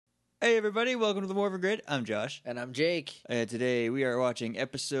Hey everybody, welcome to the Morphin Grid. I'm Josh. And I'm Jake. Today we are watching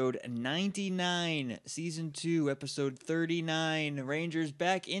episode 99, season 2, episode 39, Rangers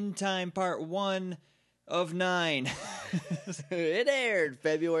Back in Time, part 1 of 9. It aired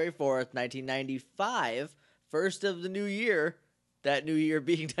February 4th, 1995, first of the new year, that new year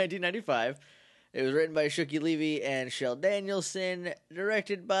being 1995. It was written by Shuki Levy and Shel Danielson,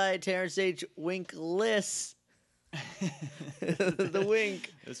 directed by Terrence H. Winkless. The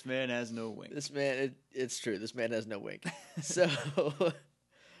wink. This man has no wink. This man, it's true. This man has no wink. So,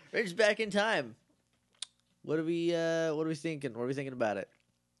 Rangers Back in Time. What are we thinking? What are we thinking about it?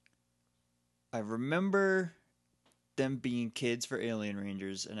 I remember them being kids for Alien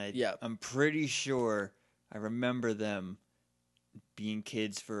Rangers, and I'm pretty sure I remember them being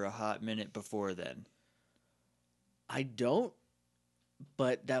kids for a hot minute before then. I don't,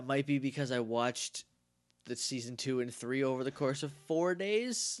 but that might be because I watched the season 2 and 3 over the course of 4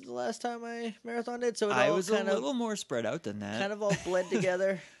 days the last time I marathoned it. So I was a little more spread out than that. Kind of all bled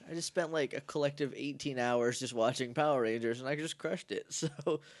together. I just spent like a collective 18 hours just watching Power Rangers, and I just crushed it. So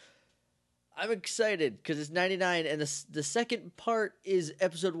I'm excited because it's 99, and the second part is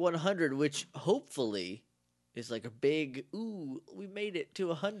episode 100, which hopefully is like a big, ooh, we made it to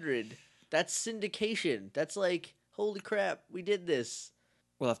 100. That's syndication. That's like, holy crap, we did this.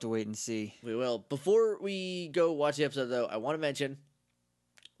 We'll have to wait and see. We will. Before we go watch the episode, though, I want to mention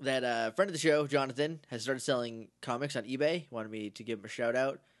that a friend of the show, Jonathan, has started selling comics on eBay. He wanted me to give him a shout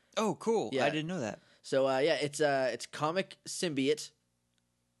out. Oh, cool. Yeah. I didn't know that. So, it's Comic Symbiote.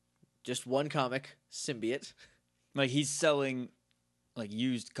 Just one comic, Symbiote. Like, he's selling, like,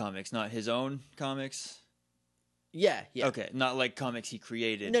 used comics, not his own comics? Yeah. Okay, not like comics he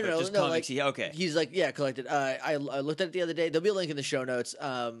created, no, just no, comics like, okay. He's like, yeah, collected. I looked at it the other day. There'll be a link in the show notes.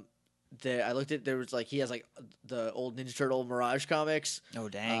 I looked at, there was like, he has like the old Ninja Turtle Mirage comics. Oh,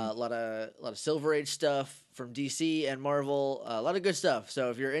 dang. A lot of Silver Age stuff from DC and Marvel. A lot of good stuff. So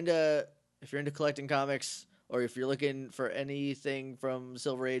if you're into collecting comics, or if you're looking for anything from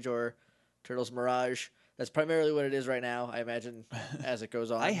Silver Age or Turtles Mirage, that's primarily what it is right now, I imagine, as it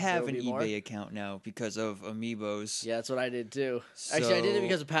goes on. I have an eBay account now because of Amiibos. Yeah, that's what I did too. Actually, I did it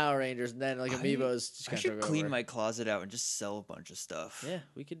because of Power Rangers, and then like Amiibos just I should clean my closet out and just sell a bunch of stuff. Yeah,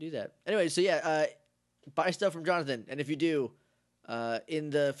 we could do that. Anyway, so buy stuff from Jonathan, and if you do, in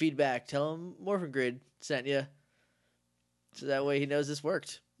the feedback, tell him Morphin Grid sent you, so that way he knows this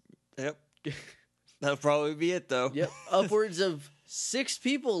worked. Yep. That'll probably be it, though. Yep. Upwards of 6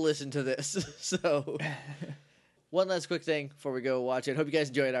 people listen to this. So, one last quick thing before we go watch it. Hope you guys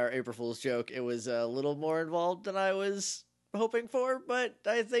enjoyed our April Fool's joke. It was a little more involved than I was hoping for, but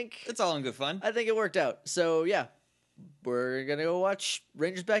I think it's all in good fun. I think it worked out. So, yeah, we're going to go watch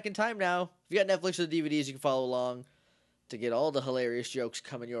Rangers Back in Time now. If you got Netflix or the DVDs, you can follow along to get all the hilarious jokes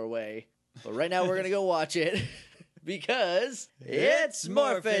coming your way. But right now, we're going to go watch it because it's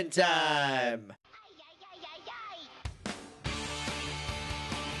Morphin' Time!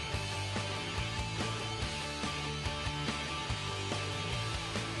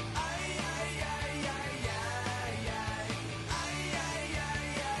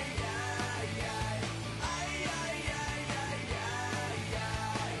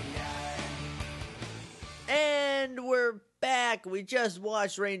 And we're back. We just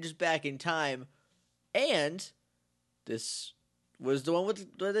watched Rangers Back in Time. And this was the one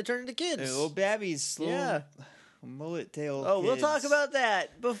where they turned into kids. Little babbies. Little mullet tail Oh, kids. we'll talk about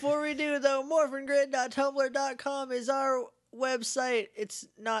that. Before we do, though, morphingrid.tumblr.com is our website. It's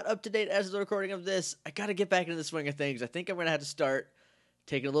not up to date as of the recording of this. I got to get back into the swing of things. I think I'm going to have to start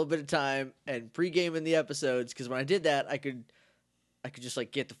taking a little bit of time and pre-gaming the episodes, because when I did that, I could just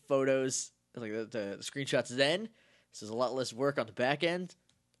like get the photos, like the screenshots then. So there's a lot less work on the back end.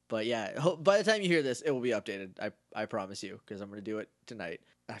 But yeah, by the time you hear this, it will be updated. I promise you, because I'm going to do it tonight.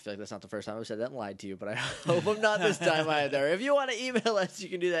 I feel like that's not the first time I've said that and lied to you, but I hope I'm not this time either. If you want to email us, you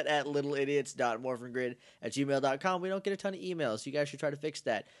can do that at littleidiots.morphingrid@gmail.com. We don't get a ton of emails, so you guys should try to fix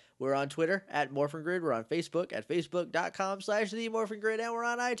that. We're on Twitter at morphingrid. We're on Facebook at facebook.com/themorphingrid, and we're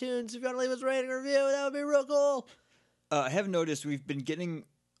on iTunes. If you want to leave us a rating or review, that would be real cool. I have noticed we've been getting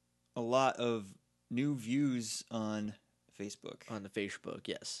a lot of new views on Facebook. On the Facebook,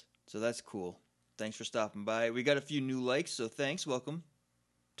 yes. So that's cool. Thanks for stopping by. We got a few new likes, so thanks. Welcome.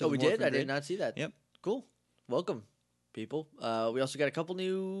 Oh, we did? I did not see that. Yep. Cool. Welcome, people. We also got a couple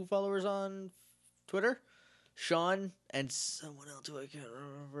new followers on Twitter. Sean and someone else who I can't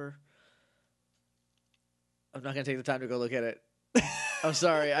remember. I'm not going to take the time to go look at it. I'm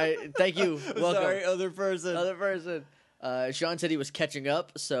sorry. Thank you. Welcome. Sorry, other person. Sean said he was catching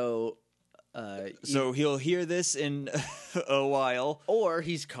up, so So he'll hear this in a while. Or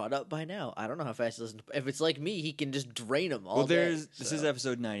he's caught up by now. I don't know how fast he listens. If it's like me, he can just drain them all day. This is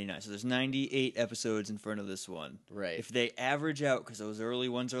episode 99, so there's 98 episodes in front of this one. Right. If they average out, because those early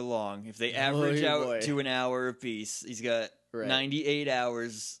ones are long, if they average out to an hour apiece, he's got 98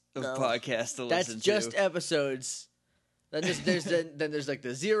 hours of podcast to listen to. That's just episodes. Then there's like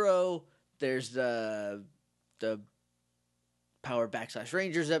the 0, there's the Power /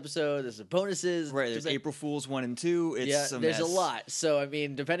 Rangers episode. There's the bonuses. Right. There's April Fools 1 and 2. It's there's a lot. So I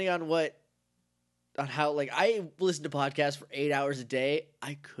mean, depending on how I listen to podcasts for 8 hours a day.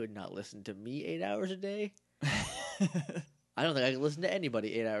 I could not listen to me 8 hours a day. I don't think I could listen to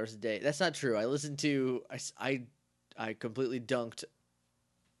anybody 8 hours a day. That's not true. I completely dunked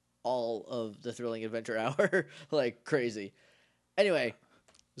all of the Thrilling Adventure Hour like crazy. Anyway,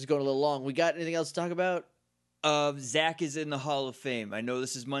 this is going a little long. We got anything else to talk about? Zach is in the Hall of Fame. I know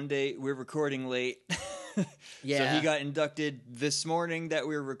this is Monday. We're recording late. Yeah. So he got inducted this morning that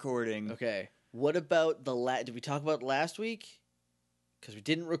we're recording. Okay. What about did we talk about last week? Because we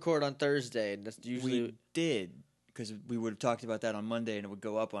didn't record on Thursday, and that's usually... We did, because we would have talked about that on Monday, and it would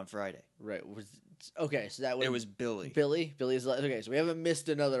go up on Friday. Right. Okay, so that It was Billy. Billy's... Okay, so we haven't missed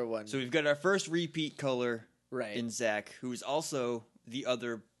another one. So we've got our first repeat color in Zach, who's also the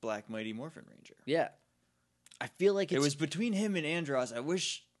other Black Mighty Morphin Ranger. Yeah. I feel like it was between him and Andros. I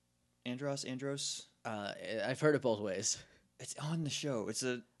wish... Andros? I've heard it both ways. It's on the show. It's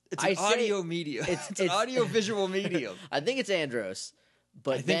an audio medium. It's an audio-visual medium. I think it's Andros.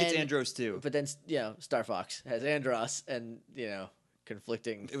 But I think it's Andros, too. But then, Star Fox has Andros and,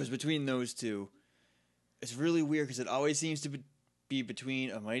 conflicting... It was between those two. It's really weird because it always seems to be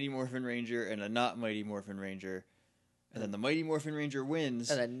between a Mighty Morphin Ranger and a not Mighty Morphin Ranger. And then the Mighty Morphin Ranger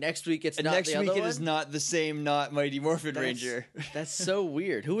wins. And then next week it's and not next the week other it one? is not the same not Mighty Morphin Ranger. That's so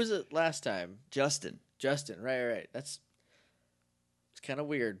weird. Who was it last time? Justin. Right. It's kind of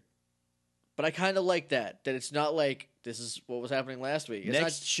weird. But I kind of like that it's not like this is what was happening last week. It's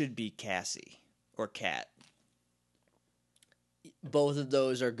next should be Cassie or Kat. Both of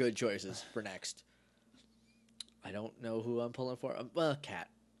those are good choices for next. I don't know who I'm pulling for. Kat.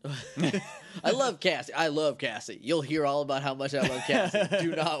 I love Cassie. You'll hear all about how much I love Cassie.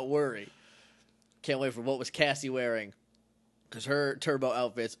 Do not worry. Can't wait for what was Cassie wearing, because her turbo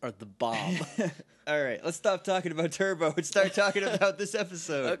outfits are the bomb. All right, let's stop talking about Turbo and start talking about this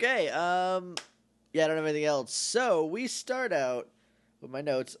episode. Okay. I don't have anything else. So we start out with my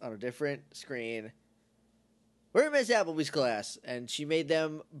notes on a different screen. We're in Miss Appleby's class, and she made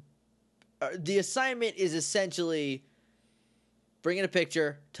them. The assignment is essentially bring in a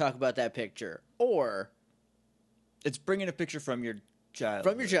picture, talk about that picture, or it's bringing a picture from your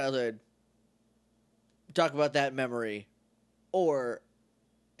childhood. Talk about that memory, or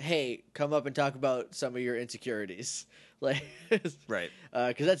hey, come up and talk about some of your insecurities, like right?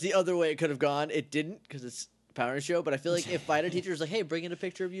 Because that's the other way it could have gone. It didn't, because it's a Power Show. But I feel like if I had a teacher was like, "Hey, bring in a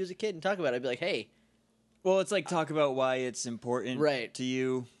picture of you as a kid and talk about it," I'd be like, "Hey." Well, it's like talk about why it's important to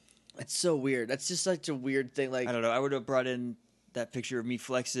you. It's so weird. That's just such a weird thing. Like, I don't know. I would have brought in that picture of me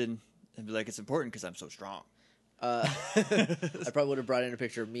flexing and be like, it's important because I'm so strong. I probably would have brought in a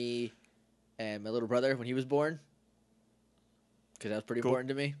picture of me and my little brother when he was born, because that was pretty important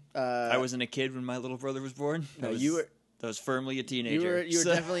to me. I wasn't a kid when my little brother was born. You was firmly a teenager. You were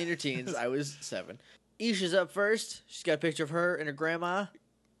definitely in your teens. I was 7. Isha's up first. She's got a picture of her and her grandma.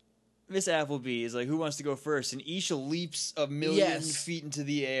 Miss Appleby is like, who wants to go first? And Isha leaps a million feet into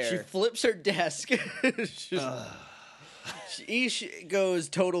the air. She flips her desk. Isha goes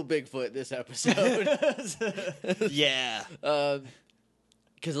total Bigfoot this episode. Yeah.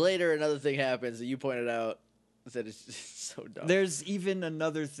 Because later another thing happens that you pointed out that it's so dumb. There's even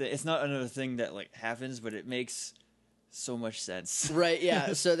another thing. It's not another thing that happens, but it makes so much sense. Right,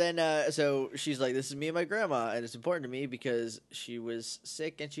 yeah. So then, so she's like, this is me and my grandma, and it's important to me because she was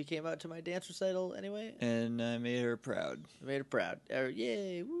sick and she came out to my dance recital anyway. And I made her proud.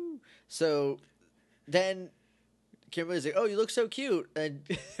 Yay, woo. So then Kimberly's like, oh, you look so cute. And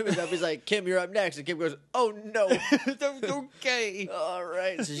Miss like, Kim, you're up next. And Kim goes, oh, no. Okay. All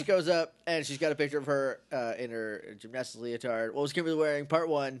right. So she goes up, and she's got a picture of her in her gymnastics leotard. What was Kimberly wearing? Part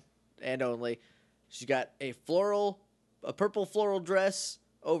 1 and only. She's got a purple floral dress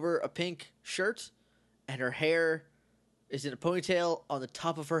over a pink shirt, and her hair is in a ponytail on the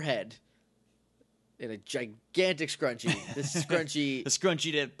top of her head in a gigantic scrunchie. This scrunchie... The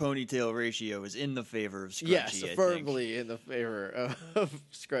scrunchie to ponytail ratio is in the favor of scrunchie, yes, firmly in the favor of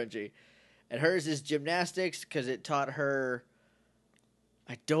scrunchie. And hers is gymnastics because it taught her...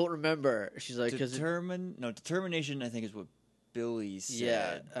 I don't remember. She's like... Determination, I think, is what Billy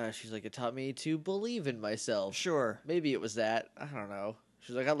said. Yeah, she's like, it taught me to believe in myself. Sure. Maybe it was that. I don't know.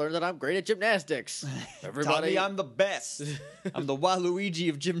 She's like, I learned that I'm great at gymnastics. Taught me I'm the best. I'm the Waluigi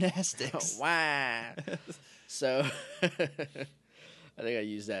of gymnastics. Wow. So, I think I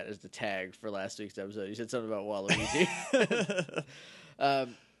used that as the tag for last week's episode. You said something about Waluigi.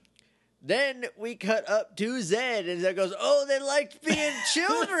 Then we cut up to Zed, and Zed goes, oh, they liked being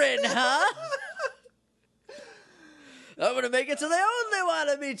children, huh? I'm going to make it so they only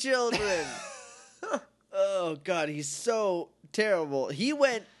want to be children. Oh, God, he's so terrible. He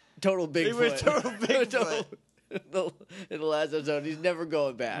went total Bigfoot. He went total Bigfoot. In the last episode, he's never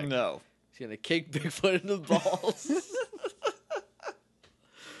going back. No. He's going to kick Bigfoot in the balls.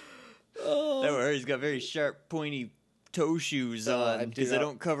 Oh. Don't worry, he's got very sharp, pointy toe shoes on because they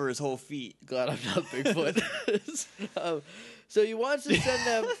don't cover his whole feet. Glad I'm not Bigfoot. So he wants to send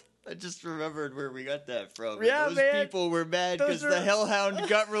them... I just remembered where we got that from. Yeah, those man. people were mad because the Hellhound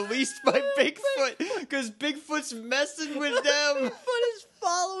got released by Bigfoot because Bigfoot's messing with them. Bigfoot is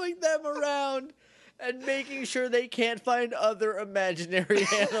following them around and making sure they can't find other imaginary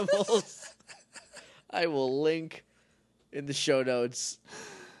animals. I will link in the show notes.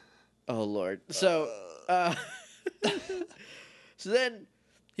 Oh, Lord. So, so then...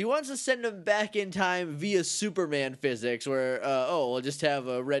 he wants to send them back in time via Superman physics, where, we'll just have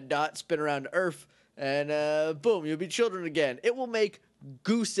a red dot spin around Earth, and boom, you'll be children again. It will make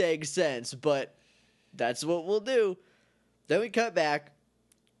goose egg sense, but that's what we'll do. Then we cut back,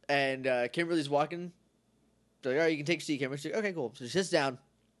 and Kimberly's walking. They're like, all right, you can take a seat, Kimberly. She's like, okay, cool. So she sits down,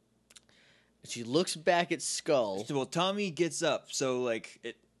 and she looks back at Skull. Well, Tommy gets up, so,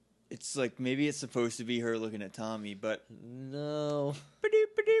 like, it's like maybe it's supposed to be her looking at Tommy, but... no...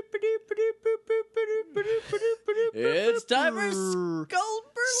 It's time for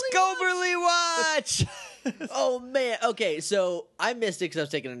Skullburly Watch! Oh, man. Okay, so I missed it because I was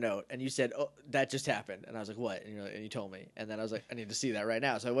taking a note, and you said, oh, that just happened. And I was like, what? And you told me. And then I was like, I need to see that right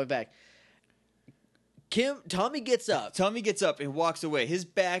now. So I went back. Tommy gets up. Tommy gets up and walks away. His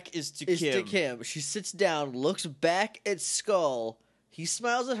back is to Kim. She sits down, looks back at Skull. He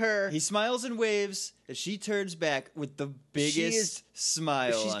smiles at her. He smiles and waves, and she turns back with the biggest smile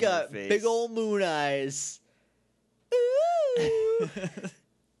on her face. She's got big old moon eyes. Ooh.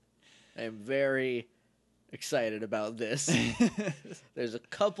 I am very excited about this. There's a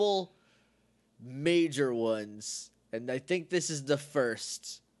couple major ones, and I think this is the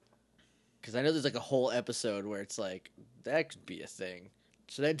first. Because I know there's like a whole episode where it's like, that could be a thing.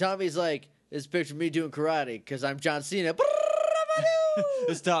 So then Tommy's like, this picture of me doing karate because I'm John Cena.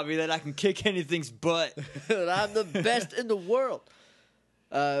 This taught me that I can kick anything's butt. That I'm the best in the world.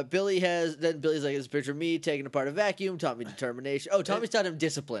 Billy's like, this picture of me taking apart a vacuum taught me determination. Oh, Tommy's taught him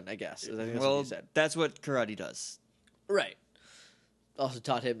discipline, I guess. I think that's what he said. That's what karate does. Right. Also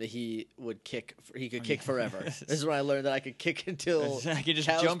taught him that he could kick forever. This is when I learned that I could kick until I can just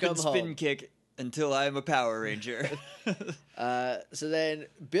jump and spin kick until I'm a Power Ranger. So then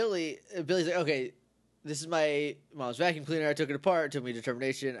Billy's like, okay, this is my mom's vacuum cleaner. I took it apart. It took me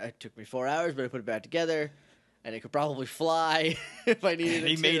determination. It took me 4 hours, but I put it back together. And it could probably fly if I needed it to.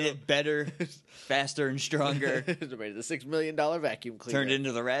 He made it better, faster, and stronger. Made it a $6 million vacuum cleaner. Turned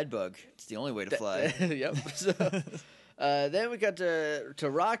into the rad bug. It's the only way to fly. Yep. So, then we got to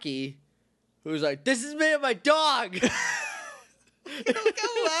Rocky, who's like, this is me and my dog. Look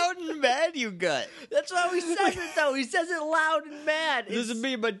how loud and mad you got. That's why he says it, though. He says it loud and mad. This is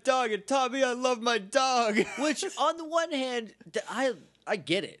me and my dog, and Tommy, I love my dog. Which, on the one hand, I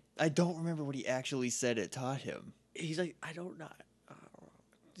get it. I don't remember what he actually said it taught him. He's like, I don't know.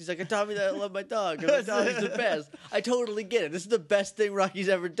 He's like, taught me that I love my dog. My dog's the best. I totally get it. This is the best thing Rocky's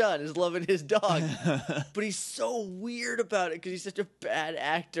ever done, is loving his dog. But he's so weird about it because he's such a bad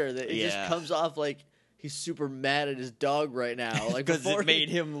actor that it just comes off like he's super mad at his dog right now. Like, because it made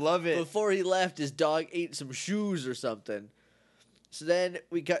him love it. Before he left, his dog ate some shoes or something. So then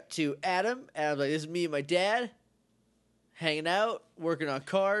we got to Adam. Adam's like, this is me and my dad. Hanging out, working on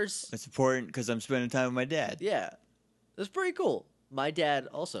cars. That's important because I'm spending time with my dad. Yeah. That's pretty cool. My dad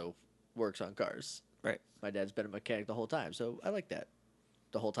also works on cars. Right. My dad's been a mechanic the whole time, so I like that.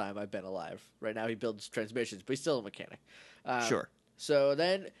 The whole time I've been alive. Right now he builds transmissions, but he's still a mechanic. Sure. So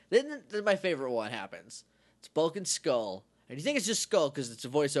then my favorite one happens. It's Bulk and Skull. And you think it's just Skull because it's a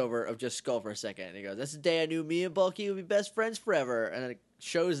voiceover of just Skull for a second. And he goes, that's the day I knew me and Bulky would be best friends forever. And then it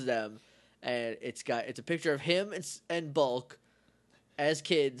shows them. And it's a picture of him and Bulk as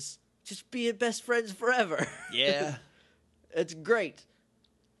kids just being best friends forever. Yeah. It's great.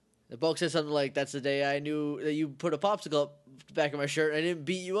 The Bulk says something like, "That's the day I knew that you put a popsicle up the back of my shirt and I didn't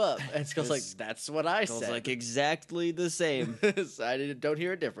beat you up." And Skull's like, "That's what I said." Like exactly the same. So I don't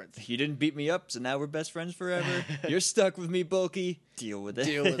hear a difference. You didn't beat me up, so now we're best friends forever. You're stuck with me, Bulky. Deal with it.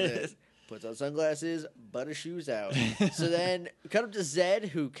 Deal with it. Puts on sunglasses, butter shoes out. So then we cut up to Zed,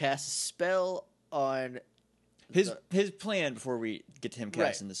 who casts a spell on... His plan, before we get to him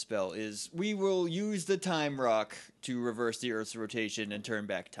casting the spell, is we will use the time rock to reverse the Earth's rotation and turn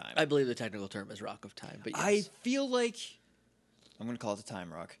back time. I believe the technical term is Rock of Time, but yes. I feel like... I'm going to call it the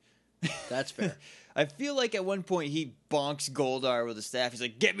time rock. That's fair. I feel like at one point he bonks Goldar with a staff. He's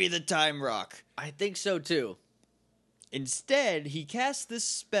like, "Get me the time rock." I think so, too. Instead, he casts this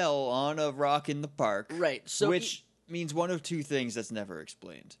spell on a rock in the park. Right. So which means one of two things that's never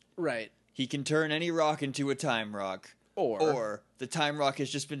explained. Right. He can turn any rock into a time rock. Or the time rock has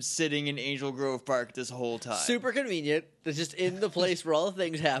just been sitting in Angel Grove Park this whole time. Super convenient. It's just in the place where all the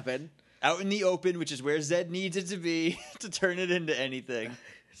things happen. Out in the open, which is where Zed needs it to be to turn it into anything.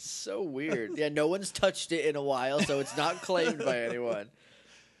 It's so weird. Yeah, no one's touched it in a while, so it's not claimed by anyone.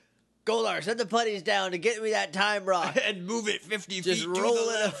 Goldar, send the putties down to get me that time rock. And move it 50 just feet roll to the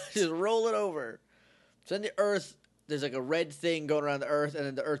it left. Just roll it over. So then the Earth, there's like a red thing going around the Earth, and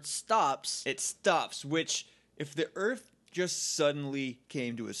then the Earth stops. It stops, which, if the Earth just suddenly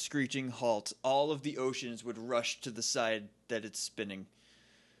came to a screeching halt, all of the oceans would rush to the side that it's spinning.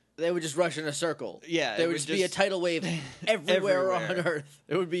 They would just rush in a circle. Yeah. There would just be a tidal wave everywhere on Earth.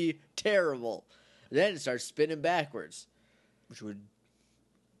 It would be terrible. Then it starts spinning backwards. Which would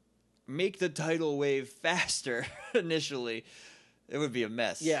make the tidal wave faster initially. It would be a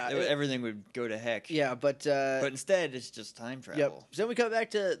mess. Yeah. Everything would go to heck. Yeah, but instead, it's just time travel. Yep. So then we come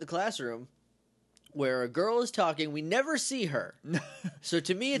back to the classroom where a girl is talking. We never see her. So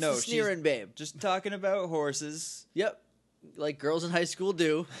to me, it's the sneering babe. Just talking about horses. Yep. Like girls in high school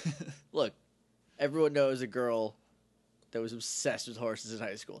do. Look, everyone knows a girl that was obsessed with horses in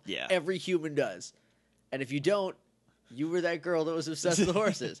high school. Yeah. Every human does. And if you don't, you were that girl that was obsessed with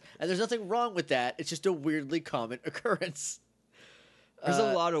horses. And there's nothing wrong with that. It's just a weirdly common occurrence. There's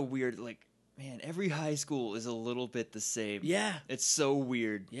a lot of weird, man, every high school is a little bit the same. Yeah. It's so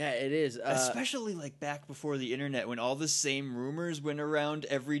weird. Yeah, it is. Especially back before the internet when all the same rumors went around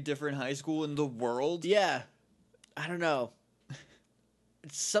every different high school in the world. Yeah. I don't know.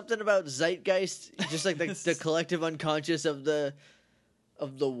 It's something about zeitgeist, just like the collective unconscious of the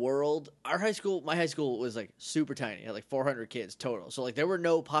world. My high school was super tiny. It had 400 kids total. So there were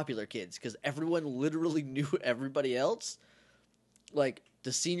no popular kids because everyone literally knew everybody else.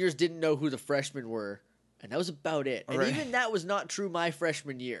 The seniors didn't know who the freshmen were, and that was about it. And even that was not true my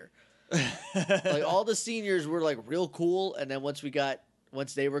freshman year. All the seniors were real cool, and then once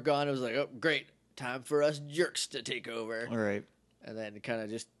they were gone, it was oh great, time for us jerks to take over. All right. And then kind of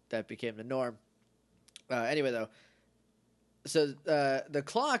just that became the norm. Anyway, though, so the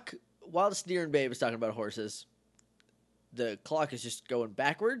clock, while the sneering babe is talking about horses, the clock is just going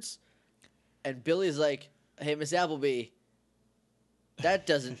backwards, and Billy's like, "Hey, Miss Appleby, that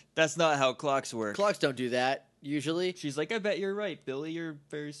doesn't." That's not how clocks work. Clocks don't do that usually. She's like, "I bet you're right, Billy. You're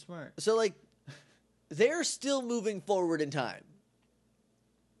very smart." So they're still moving forward in time,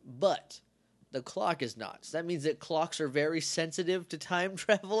 but the clock is not. So that means that clocks are very sensitive to time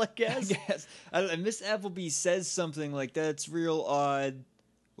travel, I guess. And Miss Appleby says something like, "That's real odd.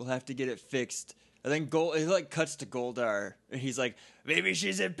 We'll have to get it fixed." And then it cuts to Goldar. And he's like, "Maybe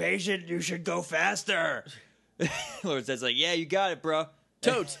she's impatient. You should go faster." Lord says "Yeah, you got it, bro."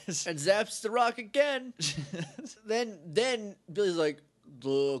 Totes. And zaps the rock again. Then Billy's like,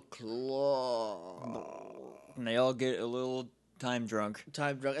 "The clock." And they all get a little time drunk.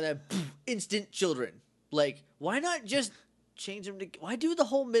 And then poof, instant children. Why not just change them to... Why do the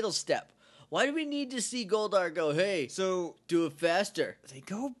whole middle step? Why do we need to see Goldar go, "Hey, so do it faster"? They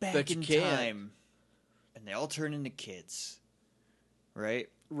go back in time, and they all turn into kids. Right?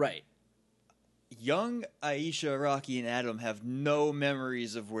 Right. Young Aisha, Rocky, and Adam have no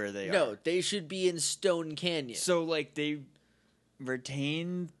memories of where they are. No, they should be in Stone Canyon. So, they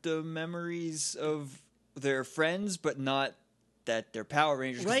retain the memories of their friends, but not that they're Power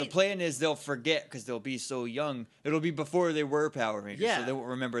Rangers. Right. The plan is they'll forget because they'll be so young. It'll be before they were Power Rangers, so they won't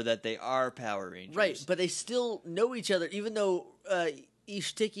remember that they are Power Rangers. Right, but they still know each other, even though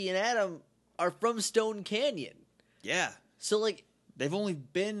Ishtiki and Adam are from Stone Canyon. Yeah. So, they've only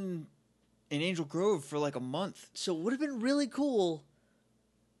been in Angel Grove for a month. So it would have been really cool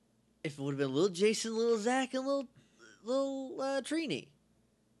if it would have been little Jason, little Zach, and little Trini.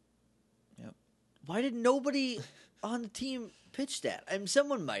 Yep. Why did nobody on the team pitch that?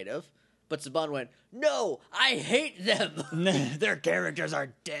 Someone might have, But Saban went, "No, I hate them. Their characters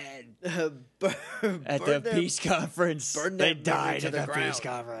are dead." At Burn the peace conference, they died at the peace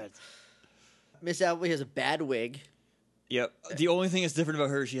conference. Miss Appleby has a bad wig. Yep. The only thing that's different about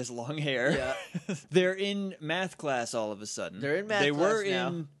her, she has long hair. Yeah. They're in math class all of a sudden. They're in math class They were now.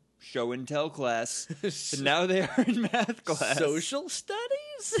 in show and tell class, and now they are in math class. Social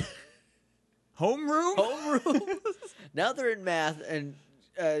studies? Homeroom? Now they're in math, and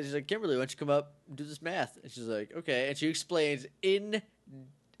she's like, "Kimberly, why don't you come up and do this math?" And she's like, "Okay." And she explains in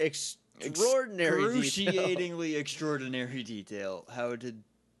excruciatingly extraordinary detail how to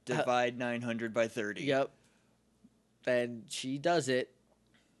divide 900 by 30. Yep. And she does it.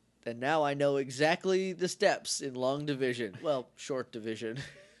 And now I know exactly the steps in long division. Well, short division.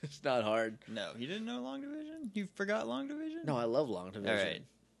 It's not hard. No, you didn't know long division? You forgot long division? No, I love long division. All right.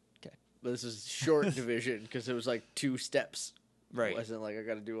 Okay. But this is short division because it was like 2 steps. Right. It wasn't like I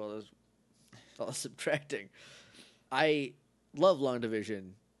got to do all this subtracting. I love long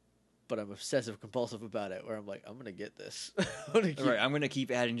division, but I'm obsessive compulsive about it. Where I'm like, I'm gonna get this. I'm gonna keep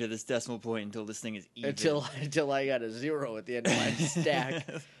adding to this decimal point until this thing is even. Until I got a 0 at the end of my stack.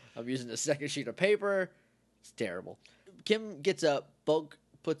 I'm using a second sheet of paper. It's terrible. Kim gets up.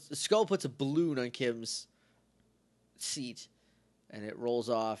 Skull puts a balloon on Kim's seat, and it rolls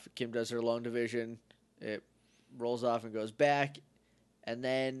off. Kim does her long division. It rolls off and goes back, and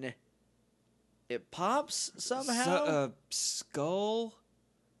then it pops somehow. Skull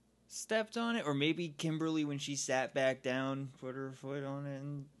stepped on it, or maybe Kimberly, when she sat back down, put her foot on it.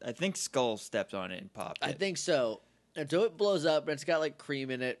 And I think Skull stepped on it and popped it. I think so. And so it blows up, and it's got like cream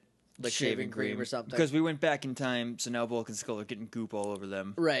in it, like shaving cream or something. Because we went back in time, so now Bulk and Skull are getting goop all over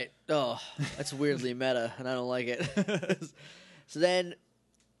them. Right. Oh, that's weirdly meta, and I don't like it. So then,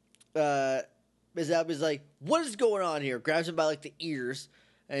 Ms. Albie's like, "What is going on here?" Grabs him by like the ears,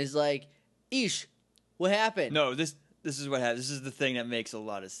 and he's like, "Ish, what happened?" No, this is what happened. This is the thing that makes a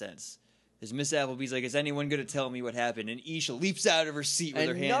lot of sense. Is Miss Appleby's like, "Is anyone going to tell me what happened?" And Isha leaps out of her seat with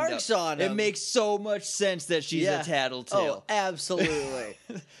her hand narcs up. On him. It makes so much sense that she's a tattletale. Oh, absolutely.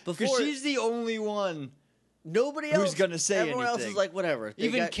 Because she's the only one. Nobody else who's going to say everyone anything. Else is like, whatever.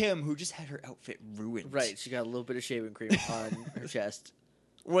 Even Kim, who just had her outfit ruined. Right, she got a little bit of shaving cream on her chest.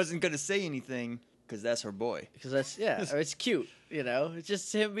 Wasn't going to say anything because that's her boy. Because that's, it's cute, you know? It's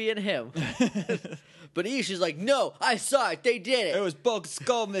just him being him. But Isha's like, "No, I saw it. They did it. It was Bulk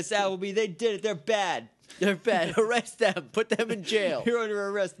Skull, Miss Appleby. They did it. They're bad. They're bad. Arrest them. Put them in jail." You're under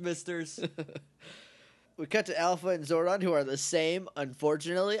arrest, misters. We cut to Alpha and Zordon, who are the same,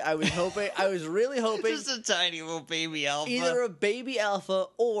 unfortunately. I was really hoping. Just a tiny little baby Alpha. Either a baby Alpha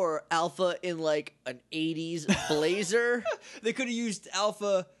or Alpha in like an 80s blazer. They could have used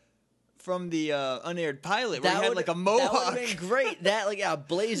Alpha from the unaired pilot where he had like a mohawk. That would have been great. That like a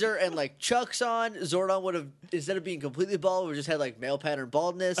blazer and like chucks on. Zordon would have, instead of being completely bald, would have just had like male pattern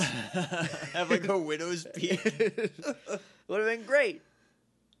baldness. Have like a widow's peak. Would have been great.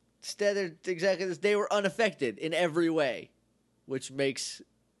 Instead, they're exactly this. They were unaffected in every way, which makes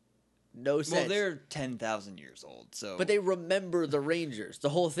no sense. Well, they're 10,000 years old, so. But they remember the Rangers. The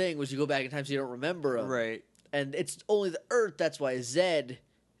whole thing was you go back in time so you don't remember them. Right. And it's only the Earth. That's why Zed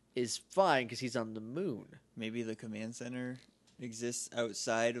is fine because he's on the moon. Maybe the command center exists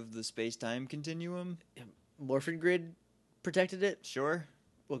outside of the space-time continuum. Morphin Grid protected it. Sure.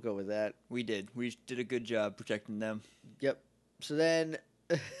 We'll go with that. We did. We did a good job protecting them. Yep. So then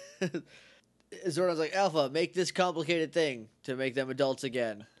Zordon's like, "Alpha, make this complicated thing to make them adults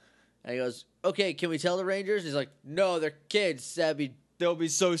again." And he goes, "Okay, can we tell the Rangers?" He's like, "No, they're kids. They'll be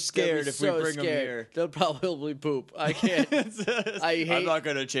so scared if we bring them here. They'll probably poop. I can't. I'm not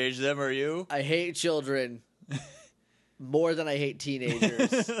going to change them, are you?" I hate children more than I hate teenagers.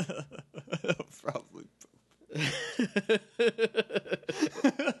 They'll probably poop.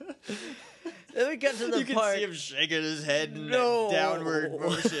 Then we got to the You can park. see him shaking his head in a downward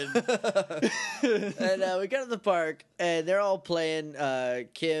motion. And we got to the park, and they're all playing.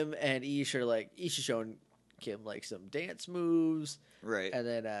 Kim and Ish are like, Ish is showing Kim like some dance moves. Right. And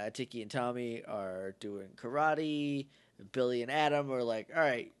then Tiki and Tommy are doing karate. Billy and Adam are like, "All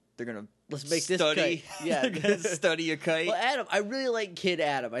right, they're going to let's make this kite." Yeah. They're going to study a kite. Well, Adam, I really like Kid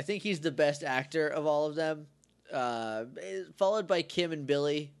Adam. I think he's the best actor of all of them. Followed by Kim and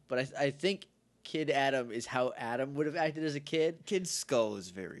Billy. But I think Kid Adam is how Adam would have acted as a kid. Kid Skull is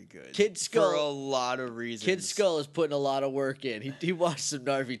very good. Kid Skull, for a lot of reasons. Kid Skull is putting a lot of work in. He watched some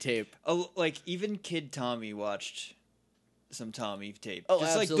Narvi tape. Like, even Kid Tommy watched some Tommy tape. Oh,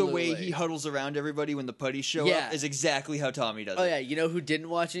 just absolutely. like the way he huddles around everybody when the putties show up is exactly how Tommy does it. Oh, yeah. You know who didn't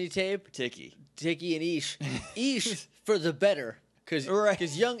watch any tape? Tiki And Ish. Ish, for the better.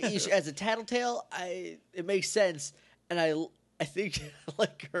 Because young Ish as a tattletale, it makes sense, and I think I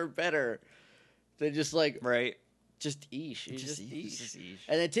like her better than just like just Ish. Just Ish.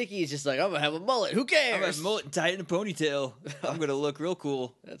 And then Tiki is just like, I'm gonna have a mullet. Who cares? I'm gonna have a mullet and tie it in a ponytail. I'm gonna look real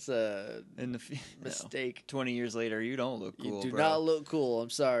cool. That's a mistake. 20 years later, you don't look cool. You do not look cool. I'm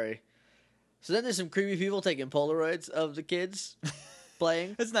sorry. So then there's some creepy people taking Polaroids of the kids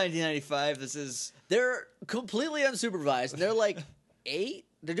playing. It's 1995. They're completely unsupervised. And they're like 8.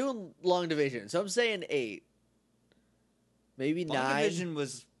 They're doing long division, so I'm saying 8. Maybe 9. Long division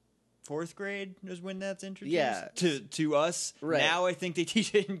was 4th grade is when that's introduced. Yeah. To us. Right. Now I think they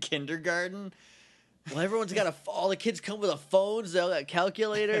teach it in kindergarten. Well, everyone's got all the kids come with phones. They all got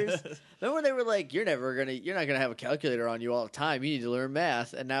calculators. Remember when they were like, you're not gonna have a calculator on you all the time. You need to learn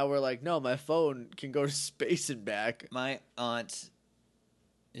math. And now we're like, no, my phone can go to space and back. My aunt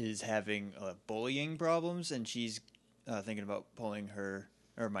is having bullying problems, and she's thinking about pulling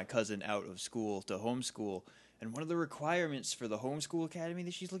my cousin out of school to homeschool. And one of the requirements for the homeschool academy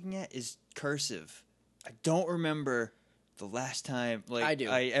that she's looking at is cursive. I don't remember the last time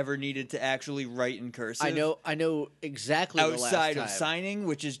I ever needed to actually write in cursive. I know exactly outside the last time. Of signing,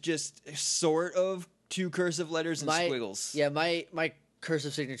 which is just sort of 2 cursive letters and squiggles. Yeah, my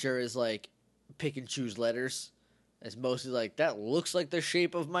cursive signature is like pick and choose letters. It's mostly like, that looks like the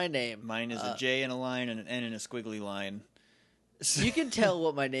shape of my name. Mine is a J in a line and an N in a squiggly line. You can tell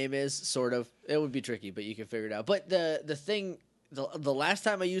what my name is, sort of. It would be tricky, but you can figure it out. But the last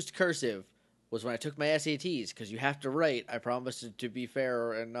time I used cursive was when I took my SATs, because you have to write, I promise to be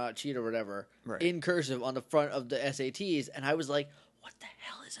fair and not cheat or whatever, in cursive on the front of the SATs, and I was like, what the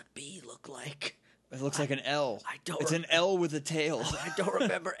hell does a B look like? It looks like an L. It's an L with a tail. I don't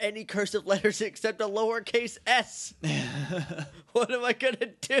remember any cursive letters except a lowercase s. What am I going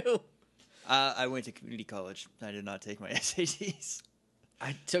to do? I went to community college. I did not take my SATs.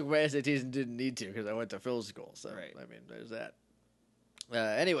 I took my SATs and didn't need to because I went to film school. So, I mean, there's that.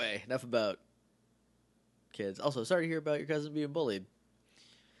 Anyway, enough about kids. Also, sorry to hear about your cousin being bullied.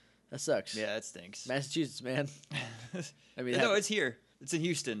 That sucks. Yeah, that stinks. Massachusetts, man. I mean, no, it's here. It's in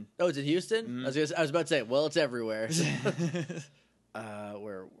Houston. Oh, it's in Houston? Mm-hmm. I was about to say, well, it's everywhere. Where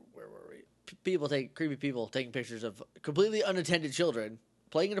were we? Creepy people taking pictures of completely unattended children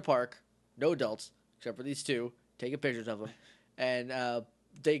playing in a park. No adults, except for these 2, taking pictures of them. And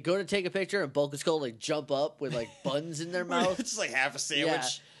they go to take a picture, and Bulk and Skull jump up with buns in their mouth. It's like half a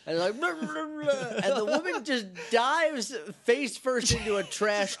sandwich. Yeah. And they're like, blah, blah, blah. And the woman just dives face first into a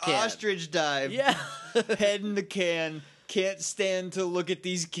trash can. Ostrich dive. Yeah. Head in the can. Can't stand to look at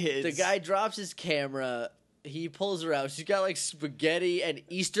these kids. The guy drops his camera. He pulls her out. She's got spaghetti and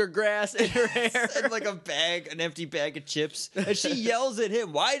Easter grass in her hair. And an empty bag of chips. And she yells at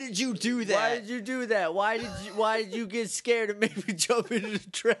him, "Why did you do that? Why did you do that? Why did you get scared and make me jump into the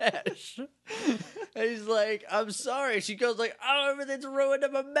trash?" And he's like, "I'm sorry." She goes "Oh, everything's ruined.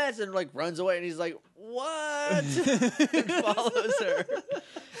 I'm a mess," and runs away. And he's like, "What?" And follows her.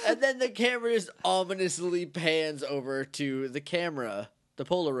 And then the camera just ominously pans over to the camera. The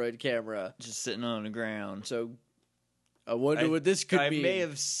Polaroid camera. Just sitting on the ground. So, I wonder what this could be. I may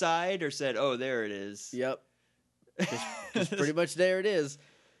have sighed or said, "Oh, there it is." Yep. Just pretty much there it is.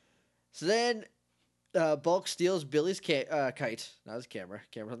 So then, Bulk steals Billy's kite. Not his camera.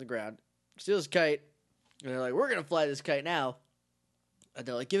 Camera's on the ground. Steals his kite. And they're like, "We're going to fly this kite now." And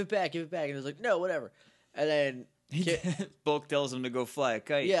they're like, "Give it back, give it back." And he's like, "No, whatever." And then... Bulk tells him to go fly a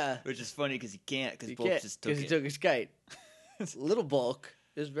kite. Yeah. Which is funny because he can't, because Bulk just took it. Because he took his kite. Little Bulk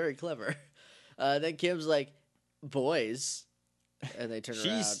is very clever. Then Kim's like, "Boys," and they turn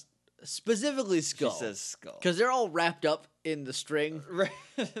around. Specifically Skull. She says Skull. Because they're all wrapped up in the string. Right.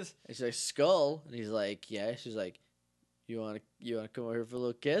 And she's like, "Skull," and he's like, "Yeah." She's like, "You want to come over here for a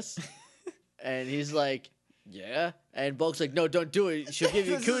little kiss?" And he's like, "Yeah." And Bulk's like, "No, don't do it. She'll give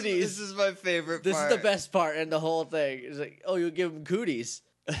you cooties." This is my favorite part. This is the best part in the whole thing. He's like, "Oh, you'll give him cooties."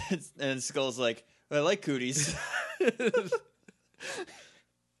 And Skull's like, "I like cooties."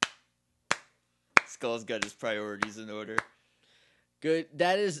 Skull's got his priorities in order. Good.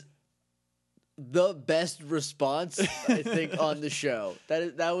 That is the best response, I think, on the show.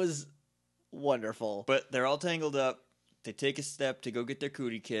 That was wonderful. But they're all tangled up. They take a step to go get their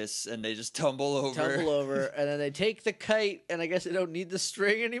cootie kiss, and they just tumble over. And then they take the kite, and I guess they don't need the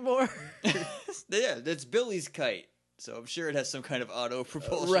string anymore. Yeah, that's Billy's kite. So I'm sure it has some kind of auto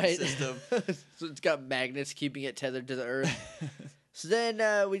propulsion system. So it's got magnets keeping it tethered to the earth. So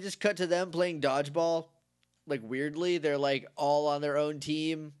then we just cut to them playing dodgeball. Weirdly, they're all on their own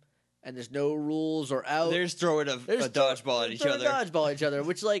team. and there's no rules or out. They're just throwing a dodgeball at each other. Dodgeball at each other,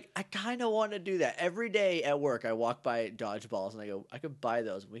 which like I kind of want to do that every day at work. I walk by dodgeballs and I go, I could buy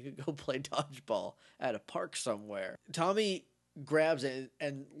those. We could go play dodgeball at a park somewhere. Tommy grabs it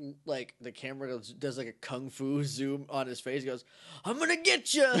and like the camera does like a kung fu zoom on his face. He goes, "I'm gonna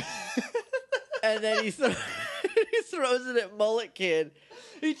get you," and then he throws it at Mullet Kid.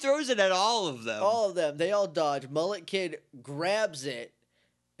 He throws it at all of them. All of them. They all dodge. Mullet Kid grabs it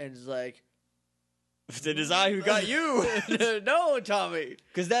and is like, "It is I who got you." No, Tommy.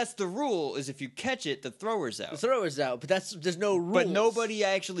 Because that's the rule, is if you catch it, the thrower's out. The thrower's out, but there's no rules. But nobody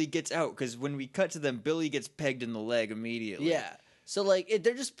actually gets out, because when we cut to them, Billy gets pegged in the leg immediately. Yeah. So, like,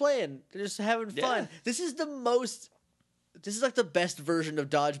 they're just playing. They're just having fun. Yeah. This is like the best version of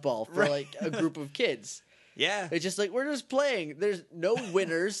dodgeball for, like, a group of kids. Yeah. It's just like, we're just playing. There's no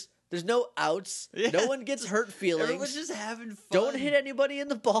winners. There's no outs. Yeah. No one gets hurt feelings. Everyone's just having fun. Don't hit anybody in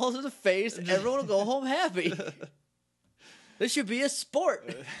the balls or the face. Everyone will go home happy. This should be a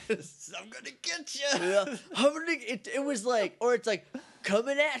sport. I'm gonna get you. Yeah. It was like, or it's like,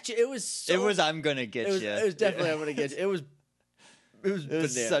 coming at you. It was I'm gonna get you. It was definitely I'm gonna get you. It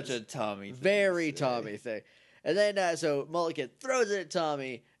was such a Tommy thing. Very Tommy thing. And then, so Mullet Kid throws it at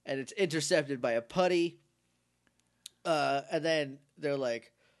Tommy, and it's intercepted by a putty. And then they're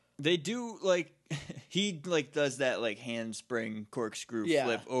like... They do, like... He, like, does that, like, handspring corkscrew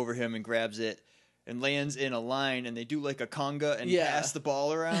flip over him and grabs it and lands in a line, and they do, like, a conga and pass the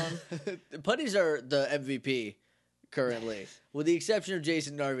ball around. Putties are the MVP currently. With the exception of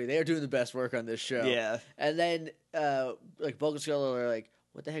Jason Narvey. They are doing the best work on this show. Yeah. And then, like, Bulk and Skull are like,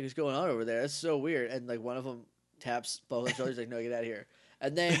 what the heck is going on over there? That's so weird. And, like, one of them taps Bulk and Skull. He's like, no, get out of here.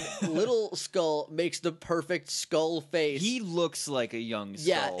 And then Little Skull makes the perfect skull face. He looks like a young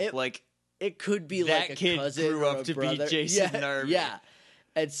Skull. Yeah, it could be that like a kid cousin grew or up a to brother. be Jason Narvey. Yeah.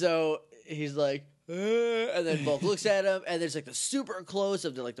 And so he's like, and then Bulk looks at him, and there's like the super close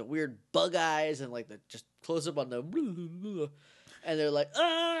of the weird bug eyes and like the just close up on the, and they're like,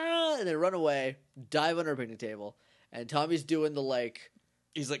 and they run away, dive under a picnic table, and Tommy's doing the like,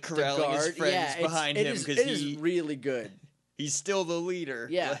 he's like corralling his friends behind him because it is really good. He's still the leader.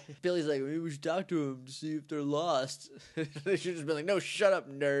 Yeah. Billy's like, maybe we should talk to him to see if they're lost. They should just be like, no, shut up,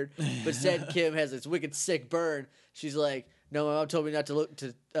 nerd. But instead, Kim has this wicked sick burn. She's like, no, my mom told me not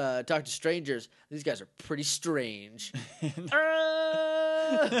to talk to strangers. These guys are pretty strange.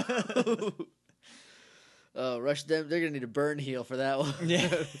 Oh, rush them. They're going to need a burn heal for that one.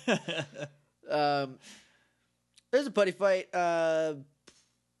 Yeah. There's a putty fight.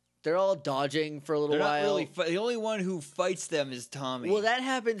 They're all dodging for a little while. Not really the only one who fights them is Tommy. Well, that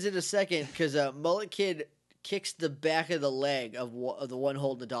happens in a second because Mullet Kid kicks the back of the leg of the one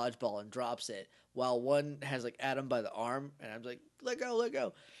holding the dodgeball and drops it, while one has like Adam by the arm, and I'm like, let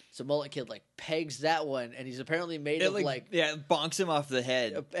go. So Mullet Kid like pegs that one, and he's apparently made of bonks him off the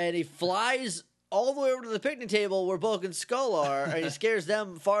head, and he flies all the way over to the picnic table where Bulk and Skull are, and he scares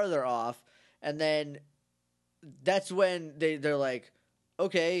them farther off, and then that's when they're like,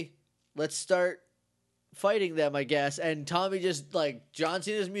 okay, let's start fighting them, I guess. And Tommy just, like, John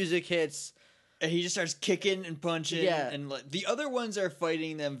Cena's music hits. And he just starts kicking and punching. Yeah. And the other ones are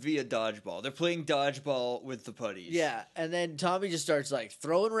fighting them via dodgeball. They're playing dodgeball with the putties. Yeah. And then Tommy just starts, like,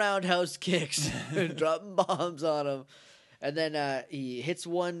 throwing roundhouse kicks and dropping bombs on them. And then he hits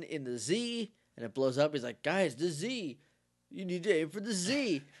one in the Z, and it blows up. He's like, guys, the Z. You need to aim for the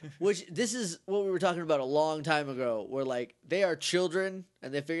Z, which this is what we were talking about a long time ago, where like they are children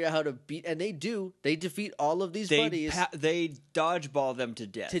and they figure out how to beat, and they defeat all of these buddies. They dodgeball them to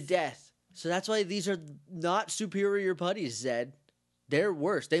death. So that's why these are not superior putties, Zed. They're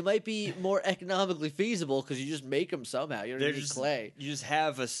worse. They might be more economically feasible because you just make them somehow. You don't need clay. You just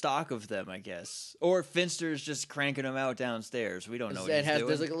have a stock of them, I guess. Or Finster's just cranking them out downstairs. We don't know what he's doing.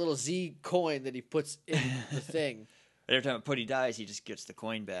 There's like a little Z coin that he puts in the thing. Every time a putty dies, he just gets the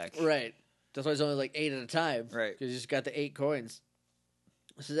coin back. Right. That's why it's only like 8 at a time. Right. Because he's got the 8 coins.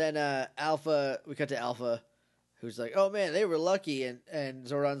 So then we cut to Alpha, who's like, oh man, they were lucky. And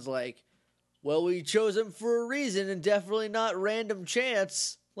Zordon's like, well, we chose them for a reason and definitely not random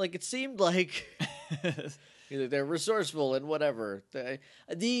chance. Like it seemed like. They're resourceful and whatever.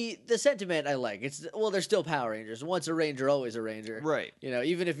 The sentiment I like. They're still Power Rangers. Once a Ranger, always a Ranger. Right.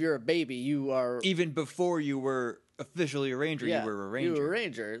 Even if you're a baby, you are. Even before you were officially a Ranger, you were a Ranger. You were a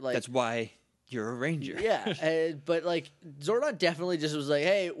Ranger. Like, that's why you're a Ranger. Yeah. But like Zordon definitely just was like,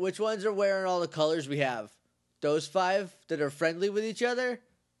 hey, which ones are wearing all the colors we have? Those 5 that are friendly with each other?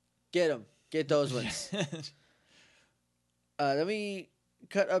 Get them. Get those ones. Then we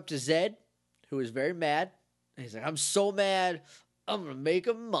cut up to Zed, who is very mad. He's like, I'm so mad. I'm gonna make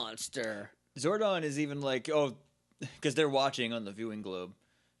a monster. Zordon is even like, oh, because they're watching on the viewing globe,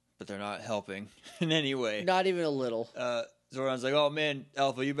 but they're not helping in any way. Not even a little. Zordon's like, oh man,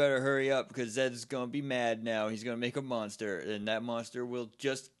 Alpha, you better hurry up because Zed's gonna be mad now. He's gonna make a monster, and that monster will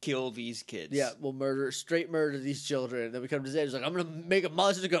just kill these kids. Yeah, we'll straight murder these children. And then we come to Zed. He's like, I'm gonna make a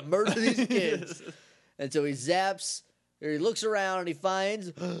monster that's gonna murder these kids. And so he zaps, or he looks around and he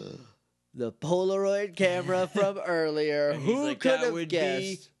finds the Polaroid camera from earlier. Who like, could have would guessed?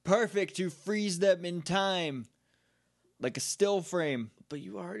 Be perfect to freeze them in time, like a still frame. But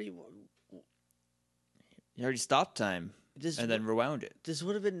you already stopped time. And then rewound it. This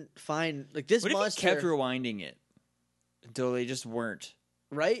would have been fine. Like this what monster. If he kept rewinding it until they just weren't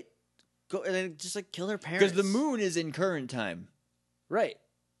right. Go and then just like kill their parents because the moon is in current time. Right.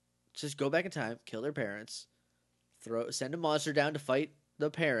 Just go back in time, kill their parents, send a monster down to fight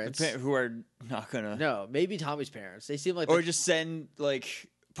the parents who are not gonna. No, maybe Tommy's parents. They seem like or just send like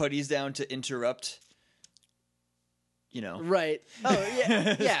putties down to interrupt. You know. Right. Oh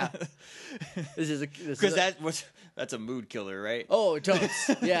yeah. Yeah. That's a mood killer, right? Oh,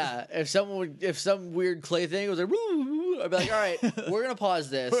 totes. Yeah. If some weird clay thing was like, I'd be like, all right, we're gonna pause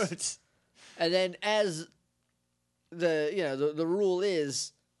this. And then as the rule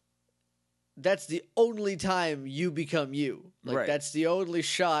is, that's the only time you become you. Like right. That's the only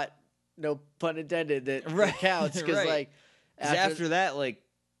shot, no pun intended, that counts. Because right. like after that, like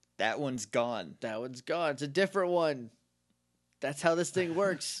that one's gone. That one's gone. It's a different one. That's how this thing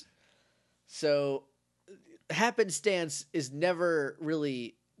works. So happenstance is never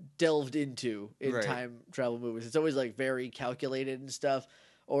really delved into in time travel movies. It's always like very calculated and stuff,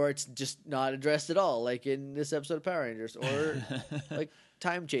 or it's just not addressed at all, like in this episode of Power Rangers, or like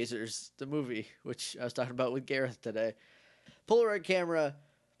Time Chasers, the movie, which I was talking about with Gareth today. Polaroid camera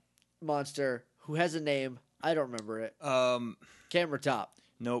monster who has a name. I don't remember it. Camera top.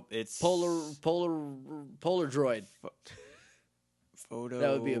 Nope, it's Polar droid. Photo.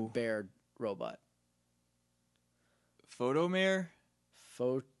 That would be a bear robot. Photomare?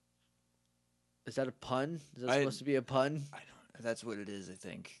 Is that a pun? Is that supposed to be a pun? I don't. That's what it is, I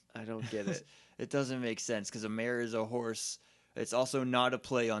think. I don't get it. It doesn't make sense because a mare is a horse. It's also not a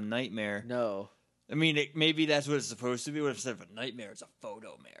play on nightmare. No. I mean, maybe that's what it's supposed to be. What if instead of a nightmare, it's a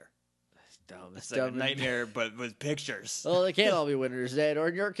photomare? That's dumb. It's like a nightmare, but with pictures. Well, they can't all be winners, Ed. Or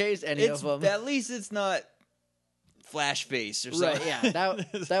in your case, any of them. At least it's not flash face or something. Right, yeah.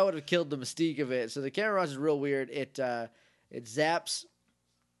 That would have killed the mystique of it. So the camera runs is real weird. It zaps.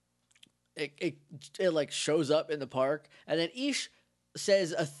 It like shows up in the park, and then Ish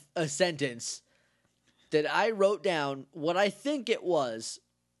says a sentence that I wrote down what I think it was,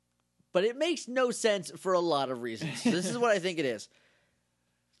 but it makes no sense for a lot of reasons. So this is what I think it is.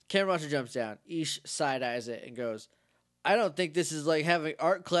 Camera monster jumps down. Ish side eyes it and goes, "I don't think this is like having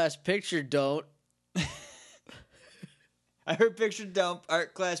art class picture don't." I heard picture dump,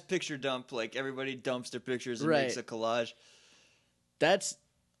 art class picture dump, like everybody dumps their pictures and makes a collage. That's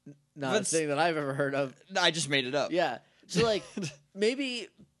not a thing that I've ever heard of. I just made it up. Yeah. So like maybe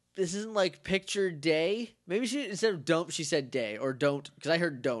this isn't like picture day. Maybe she instead of dump she said day or don't, because I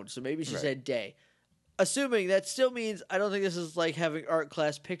heard don't. So maybe she said day. Assuming that still means I don't think this is like having art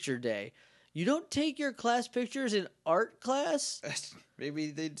class picture day. You don't take your class pictures in art class?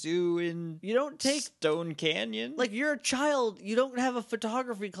 Maybe they do in Stone Canyon. Like you're a child, you don't have a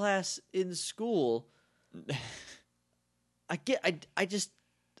photography class in school.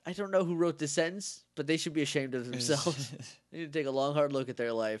 I don't know who wrote this sentence, but they should be ashamed of themselves. They need to take a long, hard look at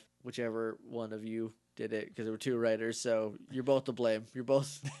their life, whichever one of you did it, because there were two writers, so you're both to blame. You're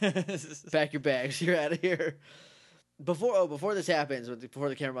both pack your bags. You're out of here. Before this happens, before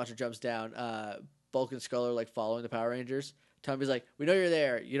the camera monster jumps down, Bulk and Skull are like following the Power Rangers. Tommy's like, "We know you're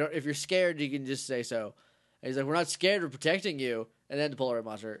there. You don't. If you're scared, you can just say so." And he's like, "We're not scared. We're protecting you." And then the Polaroid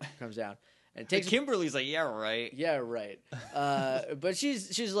monster comes down. And takes Kimberly's like, "Yeah, right. Yeah, right." But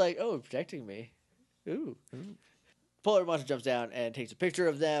she's like, "Oh, protecting me." Ooh. Polaroid monster jumps down and takes a picture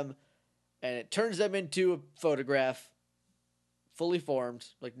of them, and it turns them into a photograph, fully formed,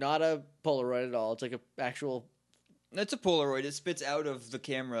 like not a Polaroid at all. It's like an actual. That's a Polaroid. It spits out of the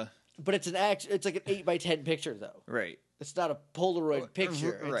camera. But it's it's like an 8x10 picture though. Right. It's not a Polaroid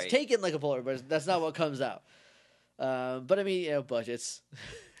picture. Right. It's taken like a Polaroid, but that's not what comes out. But I mean, budgets.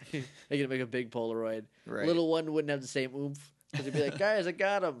 They're gonna make a big Polaroid. Right. Little one wouldn't have the same oomph because they'd be like, "Guys, I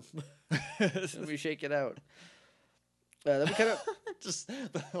got him." Let me shake it out. Then we kind of just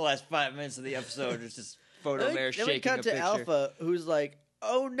the last 5 minutes of the episode is just photo mayor shaking a picture. Then we cut to Alpha, who's like,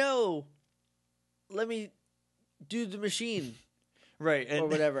 "Oh no, let me do the machine." Right. Or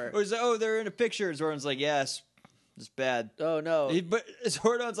whatever. Or it's like, "Oh, they're in a picture." Zoran's like, "Yes, It's bad. Oh no! But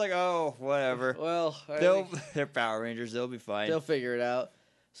Zordon's like, oh, whatever. Well, they're Power Rangers. They'll be fine. They'll figure it out.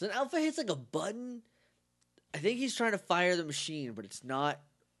 So then Alpha hits like a button. I think he's trying to fire the machine, but it's not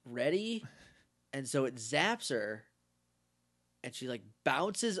ready, and so it zaps her, and she like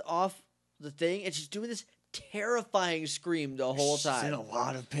bounces off the thing, and she's doing this terrifying scream the whole time. She's in a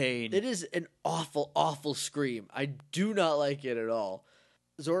lot of pain. It is an awful, awful scream. I do not like it at all.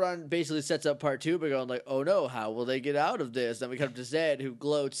 Zordon basically sets up part 2 by going like, oh no, how will they get out of this? Then we come to Zed, who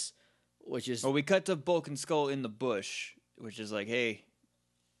gloats, which is... Well, we cut to Bulk and Skull in the bush, which is like, hey,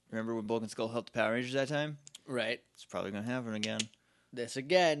 remember when Bulk and Skull helped the Power Rangers that time? Right. It's probably going to happen again. This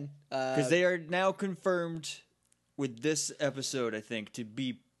again. Because they are now confirmed with this episode, I think, to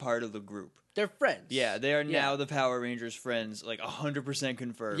be part of the group. They're friends. Yeah, they are now the Power Rangers friends, like 100%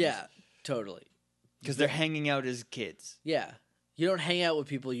 confirmed. Yeah, totally. Because they're hanging out as kids. Yeah. You don't hang out with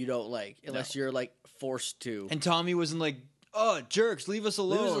people you don't like unless you're like forced to. And Tommy wasn't like, oh, jerks, leave us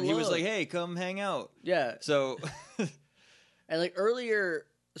alone. Leave us alone. He was like, hey, come hang out. Yeah. So. And like earlier,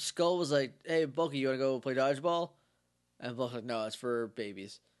 Skull was like, hey, Bulky, you want to go play dodgeball? And Bulk's like, no, it's for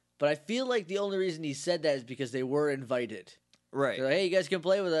babies. But I feel like the only reason he said that is because they were invited. Right. They're like, hey, you guys can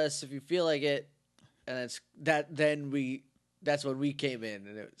play with us if you feel like it. And it's that. That's when we came in,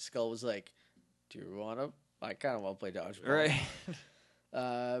 and Skull was like, do you want to? I kind of want to play dodgeball. Right.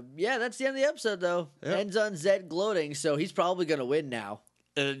 Yeah, that's the end of the episode, though. Yep. Ends on Zed gloating, so he's probably going to win now.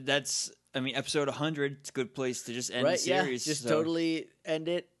 Episode 100, it's a good place to just end right, the series. Yeah, just totally end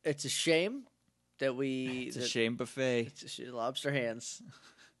it. It's a shame that we... It's a shame buffet. It's lobster hands.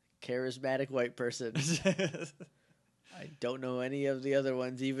 Charismatic white person. I don't know any of the other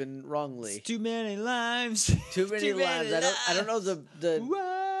ones even wrongly. It's too many lives. Too many lives. I don't know the...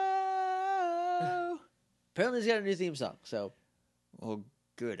 Whoa. Apparently he's got a new theme song, so... Well,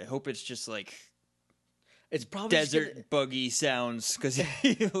 good. I hope it's just like... It's probably desert buggy sounds, because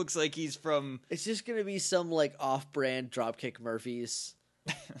he looks like he's from... It's just going to be some like off-brand Dropkick Murphys.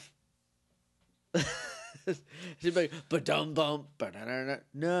 She'd be like, ba-dum bump, ba-da-da-da,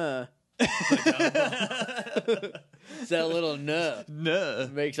 nah. It's that little nuh. Nuh.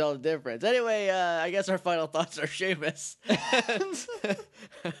 Makes all the difference. Anyway, I guess our final thoughts are Seamus.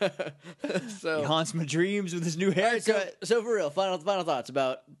 So he haunts my dreams with his new haircut. Right, so for real, final thoughts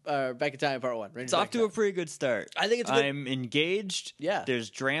about Back in Time Part 1. It's off to a pretty good start. I think it's good. I'm engaged. Yeah.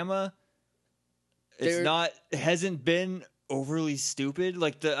 There's drama. It hasn't been overly stupid.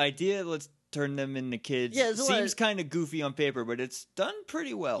 Like the idea, let's turn them into kids. Yeah, seems kind of goofy on paper, but it's done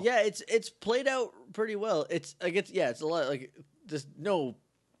pretty well. Yeah, it's played out pretty well. It's a lot like there's no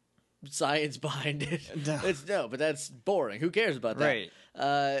science behind it. No. But that's boring. Who cares about that? Right.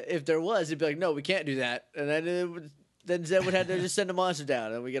 If there was, it'd be like, no, we can't do that, and then Zed would have to just send a monster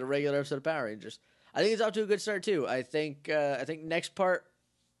down, and we get a regular episode of Power Rangers. I think it's off to a good start too. I think next part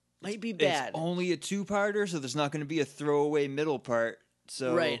might be bad. It's only a 2-parter, so there's not going to be a throwaway middle part.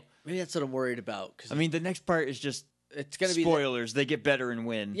 So right. Maybe that's what I'm worried about. I mean, the next part is just it's gonna be spoilers. They get better and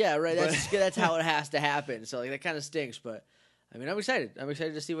win. Yeah, right. That's how it has to happen. So like that kind of stinks. But I mean, I'm excited. I'm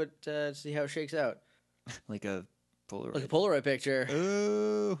excited to see how it shakes out. Like a Polaroid. Like a Polaroid picture.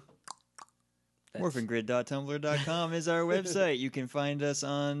 Ooh. MorphinGrid.tumblr.com is our website. You can find us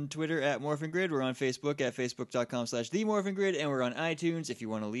on Twitter at MorphinGrid. We're on Facebook at Facebook.com/TheMorphinGrid. And we're on iTunes if you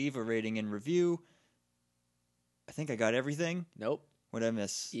want to leave a rating and review. I think I got everything. Nope. What'd I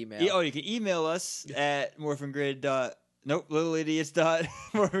miss? Email. You can email us at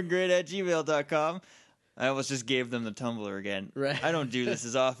littleidiots.morphingrid@gmail.com. I almost just gave them the Tumblr again. Right. I don't do this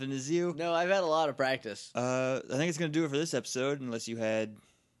as often as you. No, I've had a lot of practice. I think it's going to do it for this episode, unless you had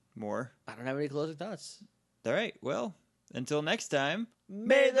more. I don't have any closing thoughts. All right. Well, until next time,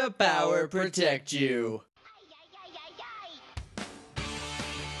 may the power protect you.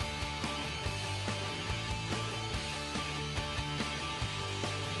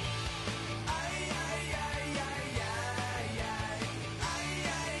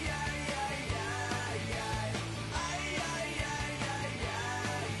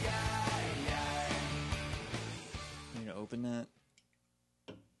 Open that.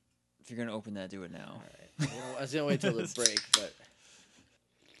 If you're gonna open that, do it now. All right. I was gonna wait till the break, but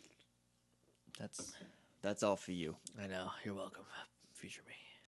that's all for you. I know. You're welcome. Future me.